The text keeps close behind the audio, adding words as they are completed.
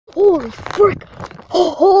Holy frick!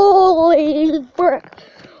 Holy frick!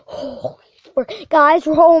 Holy frick! Guys,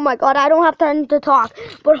 oh my god, I don't have time to talk,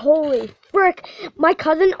 but holy frick! My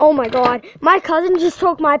cousin, oh my god, my cousin just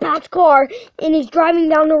took my Pat's car, and he's driving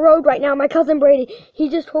down the road right now. My cousin Brady, he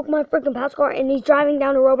just took my freaking Pat's car, and he's driving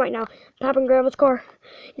down the road right now. Papa and Grandma's car.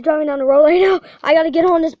 He's driving down the road right now. I gotta get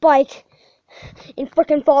on this bike and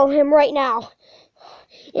freaking follow him right now.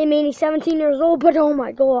 I mean, he's 17 years old, but oh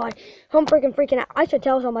my god, I'm freaking out. I should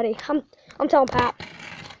tell somebody. I'm telling Pat.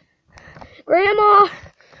 Grandma!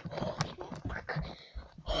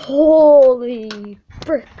 Holy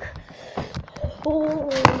frick.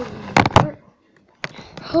 Holy frick.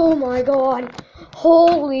 Oh my god.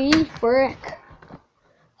 Holy frick.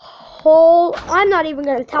 I'm not even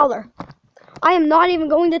going to tell her. I am not even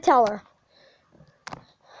going to tell her.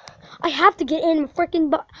 I have to get in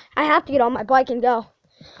freaking I have to get on my bike and go.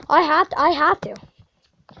 I have to.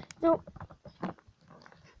 Nope.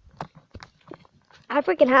 I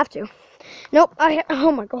freaking have to. Nope.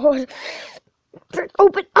 Oh my god.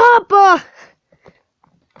 Open up!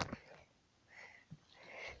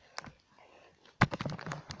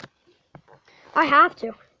 I have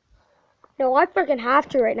to. No, I freaking have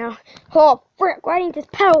to right now. Oh, frick. Why ain't this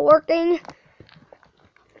pedal working?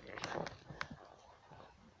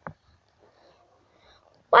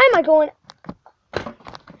 Why am I going?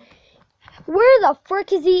 Where the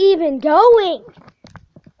frick is he even going?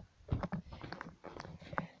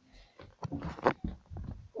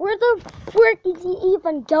 Where the frick is he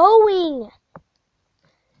even going?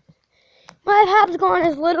 My Pap's car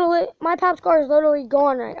is literally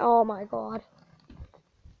gone right. Oh my god.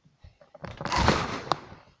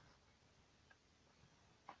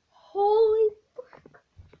 Holy frick.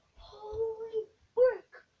 Holy frick.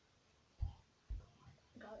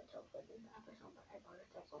 I gotta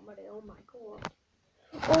tell somebody. Oh my god.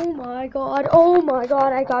 Oh my god. Oh my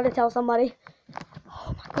god. I gotta tell somebody.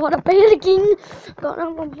 Oh my god, I'm panicking. God,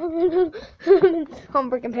 I'm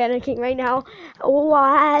freaking panicking right now.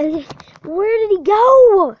 Why? Where did he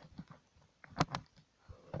go?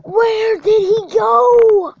 Where did he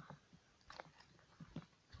go?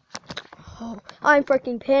 Oh, I'm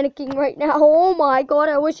freaking panicking right now. Oh my god,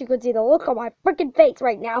 I wish you could see the look on my freaking face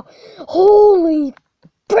right now. Holy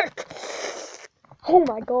frick. Oh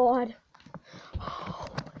my god.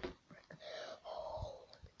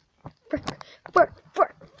 Frick, frick,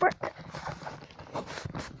 frick, frick.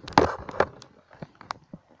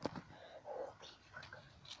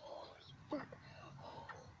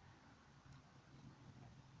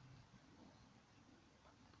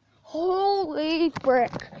 Holy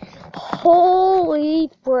frick. Holy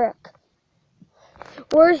frick.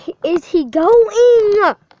 Where is he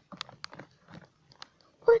going?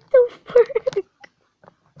 What the frick?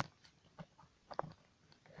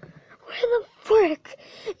 Where the frick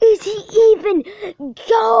is he even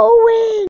going?